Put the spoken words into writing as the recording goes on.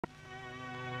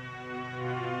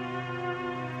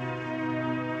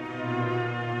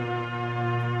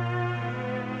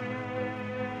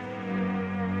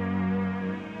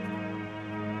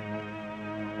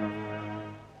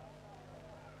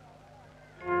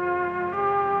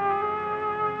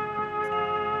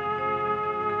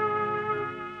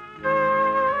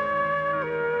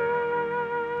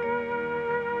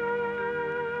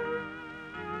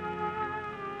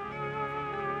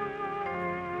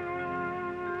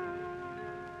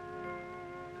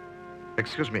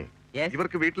Excuse me,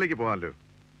 ഇവർക്ക് വീട്ടിലേക്ക് പോകാമല്ലോ?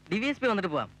 DVSP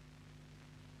വന്നിട്ട് പോവാം.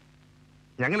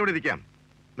 ഞങ്ങളിവിടെ ഇരിക്കാം.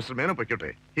 മിസ്റ്റർ മേനോ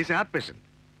പൊയ്ക്കോട്ടെ. He's heart patient.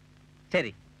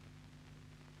 ശരി.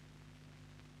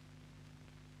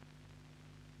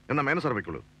 എന്നാ മേനോ സാർ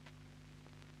പൊയ്ക്കോളൂ.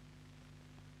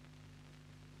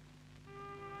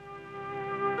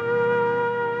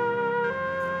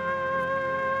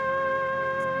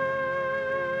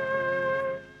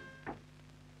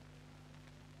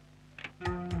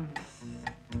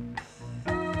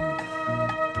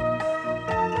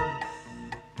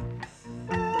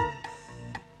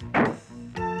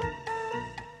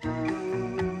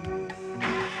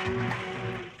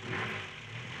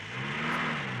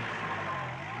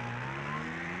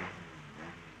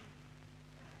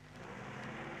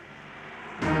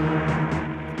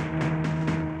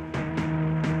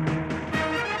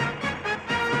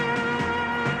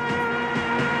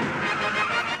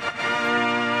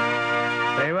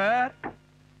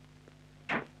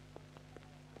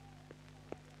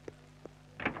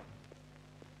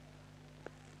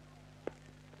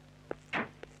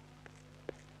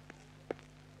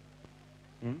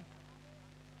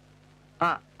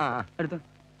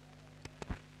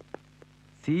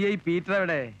 CI പീറ്റർ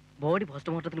എവിടെ? ബോഡി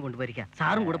പോസ്റ്റ്മോർട്ടത്തിന് കൊണ്ടുപോയിരിക്കാം.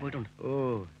 സാറും കൂടെ പോയിട്ടുണ്ട്. ഓ,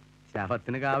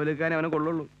 ശവത്തിന് കാവലിക്കാൻ അവനെ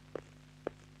കൊള്ളുള്ളൂ.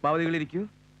 പാവതികളിരിക്കൂ.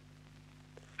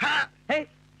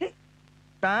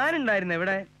 താനുണ്ടായിരുന്ന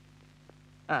എവിടെ?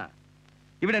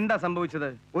 ഇവിടെ എന്താ സംഭവിച്ചത്?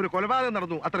 ഒരു കൊലപാതകം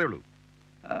നടന്നു, അത്രേ ഉള്ളൂ.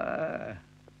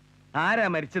 ആരാ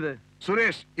മരിച്ചത്?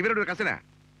 സുരേഷ്, ഇവരുടെ ഒരു കസിനാ.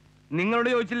 നിങ്ങളോട്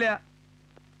ചോദിച്ചില്ല.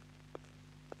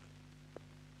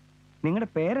 നിങ്ങളുടെ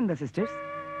പേരെന്താ സിസ്റ്റേഴ്സ്?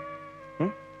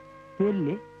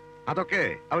 പേരില്ലേ? അതൊക്കെ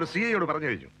അവർ CIയോട് പറഞ്ഞു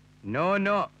കഴിഞ്ഞു. നോ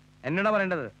നോ, എന്നോടാ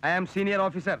പറയേണ്ടത്. I am senior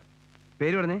officer.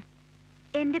 പേര് പറഞ്ഞേ.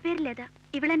 എന്റെ പേര് ലത.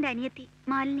 ഇവളെന്റെ അനിയത്തി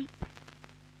മാലിനി.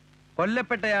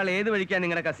 കൊല്ലപ്പെട്ടയാൾ ഏത് വഴിക്കാ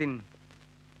നിങ്ങളുടെ കസിൻ?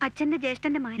 അച്ഛന്റെ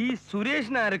ജ്യേഷ്ഠന്റെ മകൻ. ഈ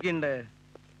സുരേഷിന് ആരൊക്കെയുണ്ട്?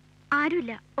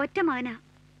 ആരുമില്ല, ഒറ്റ മകനാ.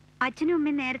 അച്ഛനും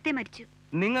അമ്മയും നേരത്തെ മരിച്ചു.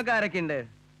 നിങ്ങൾക്ക് ആരൊക്കെയുണ്ട്?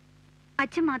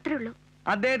 അച്ഛൻ മാത്രമേ ഉള്ളൂ.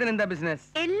 അദ്ദേഹത്തിന് എന്താ ബിസിനസ്?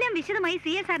 എല്ലാം വിശദമായി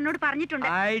CA സാറിനോട് പറഞ്ഞിട്ടുണ്ട്.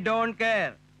 I don't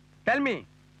care. Tell me,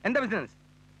 എന്താ ബിസിനസ്?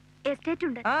 എസ്റ്റേറ്റ്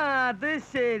ഉണ്ട്. അത്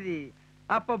ശരി.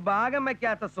 അപ്പൊ ഭാഗം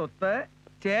വെക്കാത്ത സ്വത്ത്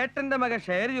ചേട്ടന്റെ മകൻ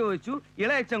ഷെയർ ചോദിച്ചു,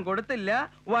 ഇളയച്ചൻ കൊടുത്തില്ല,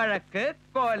 വഴക്ക്,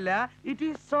 കൊല. It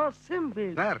is so simple.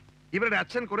 ഇവരുടെ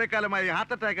അച്ഛൻ കുറെ കാലമായി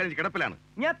ഹാർട്ട് അറ്റാക്ക് കഴിഞ്ഞ് കിടപ്പിലാണ്.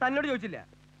 ഞാൻ തന്നോട് ചോദിച്ചില്ല,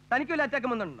 തനിക്ക് വല്ല അറ്റാക്ക്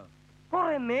വന്നിട്ടുണ്ടോ?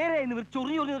 കുറെ നേരെ ചൊറിഞ്ഞു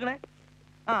ചൊറിഞ്ഞു നിൽക്കണേ.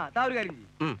 താ ഒരു കാര്യം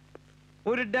ചെയ്യും,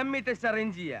 ഒരു ഡമ്മി ടെസ്റ്റ്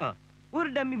അറേഞ്ച് ചെയ്യാ. ഒരു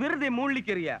ഡമ്മി വെറുതെ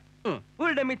മുകളിലേക്ക് എറിയാ,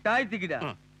 ഒരു ഡമ്മി താഴ്ത്തിക്കിട.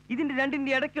 ഇതിന്റെ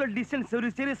രണ്ടിന്റെ ഇടയ്ക്കുള്ള ഡിസ്റ്റൻസ് ഒരു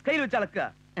ചെറിയ സ്കെയിൽ വെച്ച് അളക്കുക.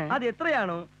 അത്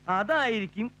എത്രയാണോ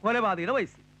അതായിരിക്കും കൊലപാതകയുടെ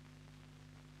വയസ്സ്.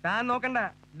 താൻ നോക്കണ്ട,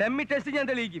 ഡമ്മി ടെസ്റ്റ് ഞാൻ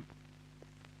തെളിയിക്കും.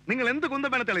 നിങ്ങൾ എന്ത്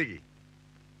കുന്തം വേണം തെളിയിക്കും?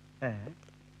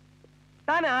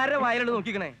 താൻ ആരെ വയലോട്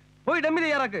നോക്കിക്കണേ. പോയി ഡമ്മി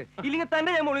തയ്യാറാക്ക്, ഇല്ലെങ്കിൽ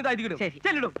തന്നെ ഞാൻ മുകളിൽ താഴ്ത്തിക്കിടും.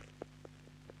 ചെല്ലിടും.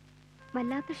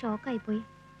 വല്ലാത്ത ഷോക്കായി പോയി.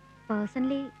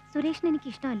 പേഴ്സണലി സുരേഷിന് എനിക്ക്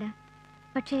ഇഷ്ടമല്ല,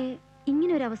 പക്ഷേ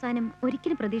ഇങ്ങനെ ഒരു അവസാനം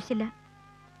ഒരിക്കലും പ്രതീക്ഷിച്ചില്ല.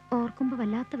 ഓർക്കുമ്പോ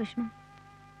വല്ലാത്ത വിഷമം.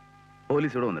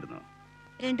 പോലീസ് ഇവിടെ വന്നിരുന്നോ?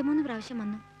 2-3 പ്രാവശ്യം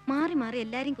വന്നു. മാറി മാറി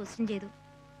എല്ലാരും ക്വസ്റ്റ്യൻ ചെയ്തു.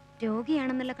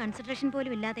 രോഗിയാണെന്നുള്ള കൺസിഡറേഷൻ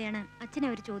പോലും ഇല്ലാതെയാണ് അച്ഛനെ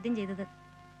അവർ ചോദ്യം ചെയ്തത്.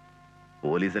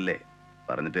 പോലീസല്ലേ,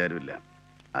 പറഞ്ഞിട്ട് കാര്യമില്ല.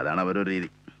 അതാണ് അവരൊരു രീതി.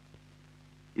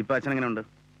 ഇപ്പൊ അച്ഛൻ എങ്ങനെയുണ്ട്?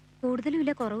 കൂടുതലും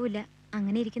ഇല്ല, കുറവുമില്ല,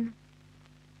 അങ്ങനെ ഇരിക്കുന്നു.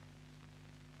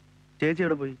 ചേച്ചി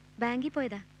എവിടെ പോയി? ബാങ്കിൽ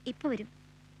പോയതാ, ഇപ്പൊ വരും.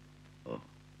 ഓ,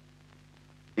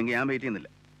 എങ്കിൽ ഞാൻ വെയിറ്റ്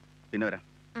ചെയ്യുന്നില്ല, പിന്നെ വരാം.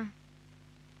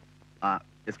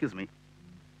 Excuse me.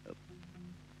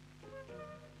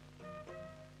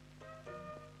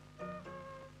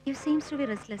 You seems to be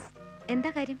restless. എന്താ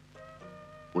കാര്യം?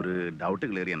 ഒരു ഡൗട്ട്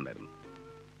ക്ലിയർ ചെയ്യാനുണ്ടായിരുന്നു.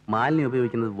 മാലിന്യം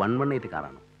ഉപയോഗിക്കുന്നത് 118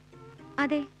 കാറാണോ?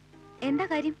 അതെ, എന്താ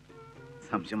കാര്യം?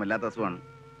 സംശയമല്ലാത്ത അസുഖമാണ്.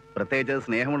 പ്രത്യേകിച്ച്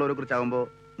സ്നേഹമുള്ളവരെ കുറിച്ചാവുമ്പോൾ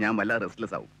ഞാൻ വല്ലാതെ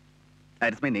റെസ്റ്റ്ലെസ് ആവും.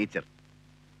 That's my nature.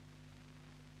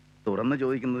 തുറന്ന്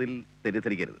ചോദിക്കുന്നതിൽ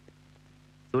തെറ്റിദ്ധരിക്കരുത്.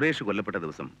 സുരേഷ് കൊല്ലപ്പെട്ട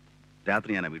ദിവസം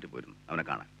രാത്രി ഞാൻ ആ വീട്ടിൽ പോയിരുന്നു അവനെ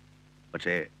കാണാൻ.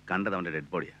 പക്ഷേ കണ്ടത് അവൻ്റെ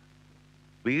ഡെഡ് ബോഡിയാണ്.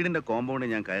 വീടിൻ്റെ കോമ്പൗണ്ടിൽ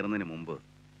ഞാൻ കയറുന്നതിന് മുമ്പ്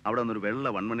അവിടെ നിന്നൊരു വെള്ള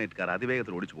 118 കാർ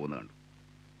അതിവേഗത്തിൽ ഓടിച്ചു പോകുന്നത് കണ്ടു.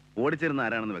 ഓടിച്ചിരുന്ന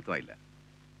ആരാണെന്ന് വ്യക്തമായില്ല.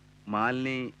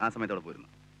 മാലിനി ആ സമയത്ത് അവിടെ പോയിരുന്നു.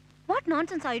 What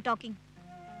nonsense are you talking?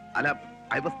 അല്ല,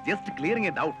 I was just clearing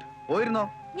A doubt. പോയിരുന്നോ?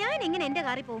 ഞാൻ എങ്ങനെ എന്റെ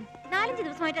കാറിൽ പോകും? 4-5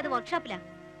 ദിവസമായിട്ട് അത് വർക്ക്ഷോപ്പിലാ.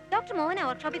 ഡോക്ടർ മോഹന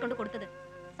വർക്ക്ഷോപ്പിൽ കൊണ്ട് കൊടുത്തത്.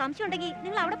 സംശയം ഉണ്ടെങ്കിൽ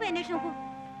നിങ്ങൾ അവിടെ പോയി അന്വേഷിച്ച് നോക്കൂ.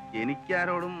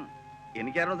 എനിക്കാരോടും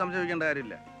സംശയം ചോദിക്കേണ്ട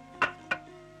കാര്യമില്ല.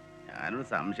 ഞാനൊരു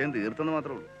സംശയം തീർത്തെന്ന്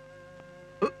മാത്രമേ ഉള്ളൂ.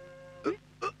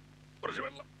 കുറച്ച്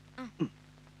വെള്ളം.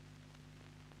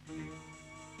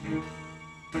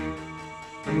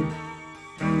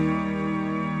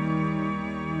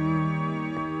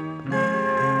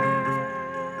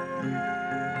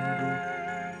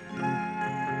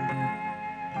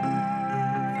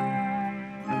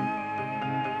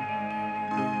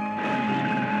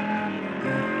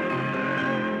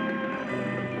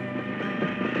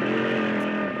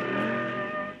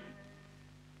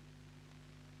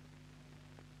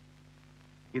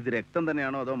 ഇത് രക്തം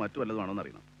തന്നെയാണോ അതോ മറ്റു വല്ലതുമാണോ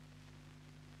എന്നറിയണം.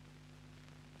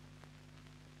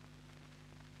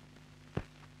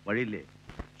 വഴിയില്ലേ?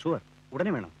 ഷുവർ,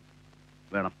 ഉടനെ വേണം.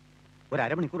 വേണം. ഒരു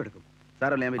അരമണിക്കൂർ എടുക്കും.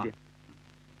 സാറല്ലേ ഞാൻ പറ്റിയ?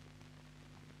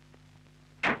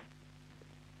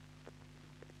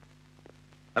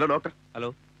 Hello doctor. ഹലോ.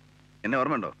 എന്നെ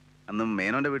ഓർമ്മയുണ്ടോ? അന്ന്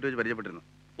മേനോന്റെ വീട്ടിൽ വെച്ച് പരിചയപ്പെട്ടിരുന്നു.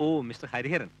 ഓ മിസ്റ്റർ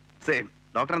ഹരിഹരൻ. സെയിം.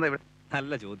 ഡോക്ടർ എന്താ ഇവിടെ?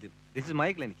 നല്ല ചോദ്യം. This is my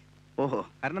clinic. ഓഹോ.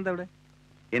 ഹരൻ എന്താ ഇവിടെ?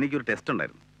 എനിക്കൊരു ടെസ്റ്റ്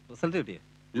ഉണ്ടായിരുന്നു. റിസൾട്ട് കിട്ടിയോ?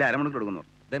 ഇല്ല, അരമണിക്കൂർ എടുക്കുന്നു.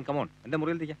 ദെൻ കമോൺ, എന്റെ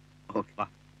മുറിയിലിരിക്കാം. ഓക്കെ. വാ.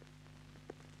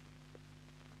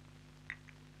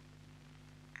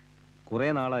 കുറേ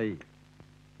നാളായി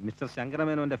മിസ്റ്റർ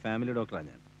ശങ്കരമേനോന്റെ ഫാമിലി ഡോക്ടറാണ്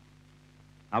ഞാൻ.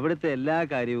 അവിടുത്തെ എല്ലാ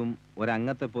കാര്യവും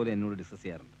ഒരംഗത്തെ പോലെ എന്നോട് ഡിസ്കസ്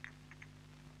ചെയ്യാറുണ്ട്.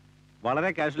 വളരെ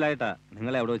കാഷ്വലായിട്ടാണ്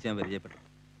നിങ്ങളെ അവിടെ വെച്ച് ഞാൻ പരിചയപ്പെട്ടത്.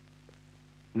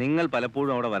 നിങ്ങൾ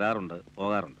പലപ്പോഴും അവിടെ വരാറുണ്ട്,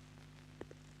 പോകാറുണ്ട്.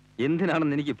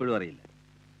 എന്തിനാണെന്ന് എനിക്ക് ഇപ്പോഴും അറിയില്ല.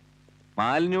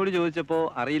 മാലിന്യോട് ചോദിച്ചപ്പോൾ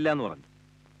അറിയില്ല എന്ന് പറഞ്ഞു.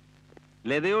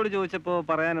 ലതയോട് ചോദിച്ചപ്പോൾ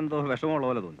പറയാൻ എന്തോ വിഷമമുള്ള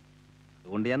പോലെ തോന്നി.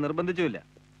 അതുകൊണ്ട് ഞാൻ നിർബന്ധിച്ചുമില്ല.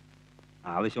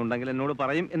 ആവശ്യമുണ്ടെങ്കിൽ എന്നോട്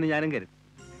പറയും എന്ന് ഞാനും കരുതി.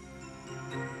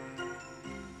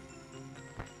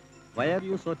 Why are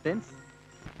you so tense?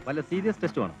 വല്ല സീരിയസ്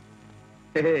ടെസ്റ്റ് വേണം?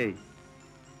 ഹേയ്.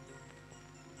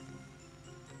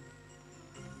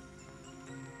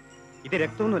 ഇത്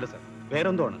രക്തമൊന്നുമല്ല സാർ,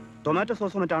 വേറെന്തോ ആണ്. ടൊമാറ്റോ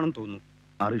സോസോ മറ്റാണെന്ന് തോന്നുന്നു.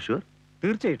 Are you sure?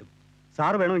 തീർച്ചയായിട്ടും.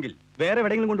 സാർ വേണമെങ്കിൽ വേറെ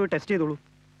എവിടെയെങ്കിലും കൊണ്ടുപോയി ടെസ്റ്റ് ചെയ്തോളൂ.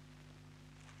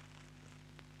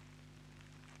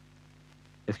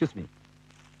 Excuse me.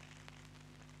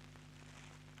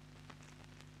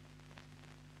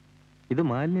 ഇത്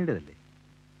മാലിന്യയുടേതല്ലേ?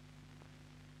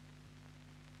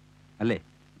 അല്ലേ?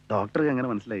 ഡോക്ടർക്ക് എങ്ങനെ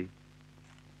മനസ്സിലായി?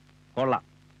 കൊള്ളാം.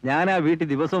 ഞാൻ ആ വീട്ടിൽ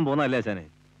ദിവസവും പോകുന്നതല്ലേ അച്ഛനെ.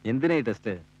 എന്തിനാ ഈ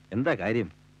ടെസ്റ്റ്? എന്താ കാര്യം?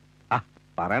 ആ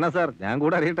പറയണ സാർ, ഞാൻ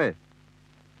കൂടെ അറിയട്ടെ.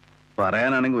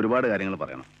 പറയാനാണെങ്കിൽ ഒരുപാട് കാര്യങ്ങൾ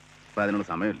പറയണം. അപ്പം അതിനുള്ള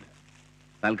സമയമില്ല.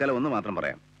 തൽക്കാലം ഒന്ന് മാത്രം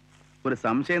പറയാം. ഒരു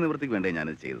സംശയ നിവൃത്തിക്ക് വേണ്ടേ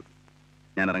ഞാനിത് ചെയ്തത്.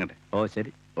 ഞാൻ ഇറങ്ങട്ടെ. ഓ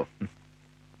ശരി. ഓ.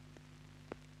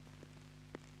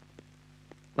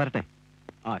 വരട്ടെ.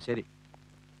 ആ ശരി.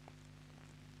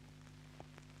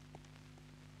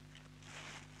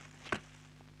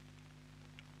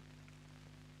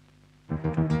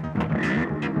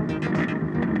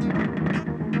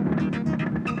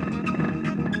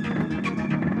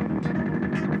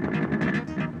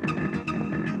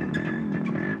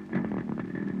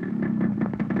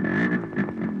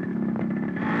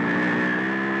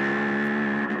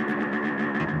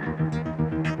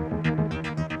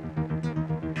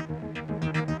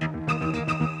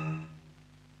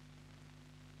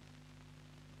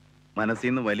 മനസ്സിൽ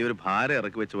നിന്ന് വലിയൊരു ഭാരം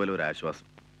ഇറക്കി വെച്ച പോലെ ഒരു ആശ്വാസം.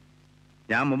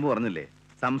 ഞാൻ മുമ്പ് പറഞ്ഞില്ലേ,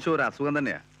 സംശയം ഒരു അസുഖം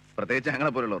തന്നെയാ, പ്രത്യേകിച്ച്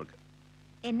ഞങ്ങളെ പോലുള്ളവർക്ക്.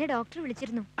 എന്നെ ഡോക്ടർ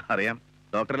വിളിച്ചിരുന്നു. അറിയാം,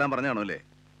 ഡോക്ടറെല്ലാം പറഞ്ഞാണോ അല്ലേ?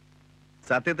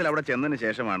 സത്യത്തിൽ അവിടെ ചെന്നതിന്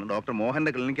ശേഷമാണ് ഡോക്ടർ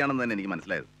മോഹന്റെ ക്ലിനിക്കാണെന്ന് തന്നെ എനിക്ക്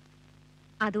മനസ്സിലായത്.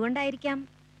 അതുകൊണ്ടായിരിക്കാം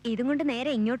ഇതും കൊണ്ട്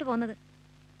നേരെ ഇങ്ങോട്ട് പോന്നത്.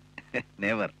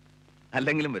 നെവർ.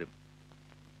 അല്ലെങ്കിലും വരും.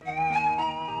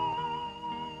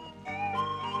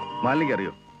 മാലിനിക്ക്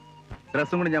അറിയോ,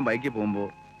 ഡ്രസ്സും കൊണ്ട് ഞാൻ ബൈക്കിൽ പോകുമ്പോ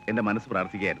എന്റെ മനസ്സ്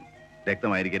പ്രാർത്ഥിക്കായിരുന്നു,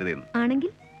 രക്തമായിരിക്കരുത് എന്ന്.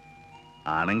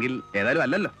 ആണെങ്കിൽ ഏതായാലും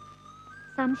അല്ലല്ലോ.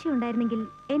 സംശയം ഉണ്ടായിരുന്നെങ്കിൽ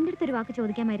എന്റെ അടുത്തൊരു വാക്ക്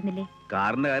ചോദിക്കാമായിരുന്നില്ലേ?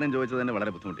 കാറിന്റെ കാര്യം ചോദിച്ചത് തന്നെ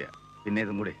വളരെ ബുദ്ധിമുട്ടിയാ. പിന്നെ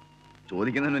ഇതും കൂടെ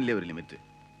ചോദിക്കുന്നതിനല്ലേ ഒരു ലിമിറ്റ്.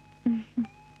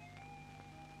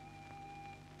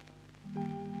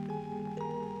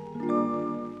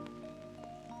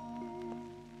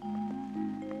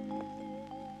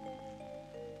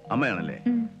 അമ്മയാണല്ലേ?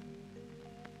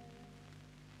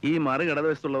 ഈ മറു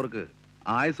ഇടതുവശത്തുള്ളവർക്ക്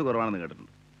ആയുസ് കുറവാണെന്ന് കേട്ടിട്ടുണ്ട്.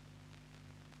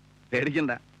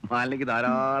 പേടിക്കണ്ട, മാലിനിക്ക്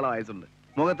ധാരാളം ആയുസുണ്ട്.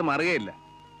 മുഖത്ത് മറുകയില്ല.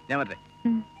 ഞാൻ മറ്റേ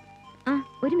ആ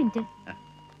ഒരു മിനിറ്റ്.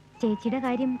 ചേച്ചിയുടെ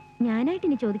കാര്യം ഞാനായിട്ട്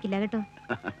ഇനി ചോദിക്കില്ല കേട്ടോ.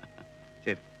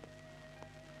 ശരി.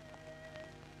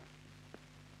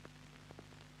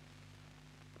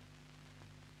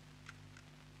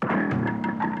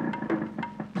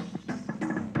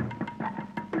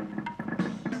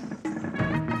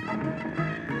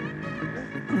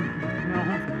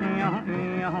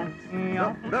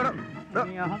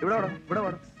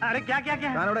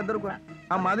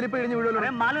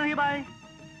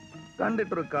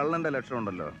 കണ്ടിട്ടൊരു കള്ളന്റെ ലക്ഷണം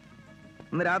ഉണ്ടല്ലോ.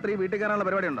 ഇന്ന് രാത്രി വീട്ടിൽ കയറാനുള്ള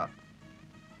പരിപാടി ഉണ്ടോ?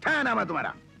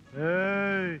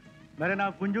 मेरा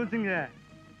नाम कुंजू सिंह है,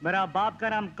 मेरा बाप का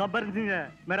नाम कब्बर सिंह है,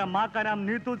 मेरा माँ का नाम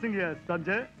नीतू सिंह है.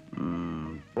 समझे?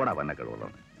 പോടാ പന്ന കഴിവുള്ള.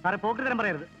 സാറേ പോക്കറ്റ് തരം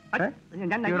പറയരുത്.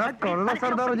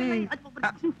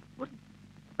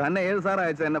 തന്നെ ഏത് സാർ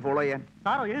അയച്ചത് എന്നെ ഫോളോ ചെയ്യാൻ?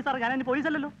 സാറോ? ഏത് സാർ? ഞാൻ പോലീസ്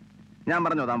അല്ലല്ലോ. ഞാൻ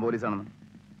പറഞ്ഞോ താൻ പോലീസാണെന്ന്?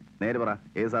 നേര് പറ,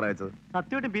 ഏത് സാർ അയച്ചത്?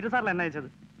 സത്യമായിട്ടും പീറ്റർ സാറിൽ എന്നെ അയച്ചത്.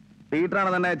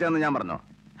 പീറ്ററാണ് തന്നെ അയച്ചതെന്ന് ഞാൻ പറഞ്ഞോ?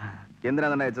 എന്തിനാ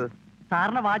തന്നെ അയച്ചത്?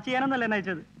 സാറിനെ വാച്ച് ചെയ്യാനൊന്നല്ല എന്നെ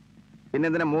അയച്ചത്. പിന്നെ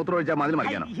എന്തിനാ മൂത്രം ഒഴിച്ചാൽ മതിൽ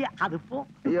മറിക്കാനോ? അതിപ്പോ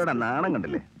ഈയോടെ നാണം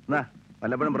കണ്ടില്ലേ? എന്നാ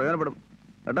വല്ലപ്പോഴും പ്രയോജനപ്പെടും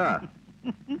കേട്ടോ.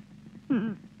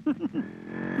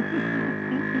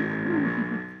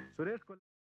 സുരേഷ്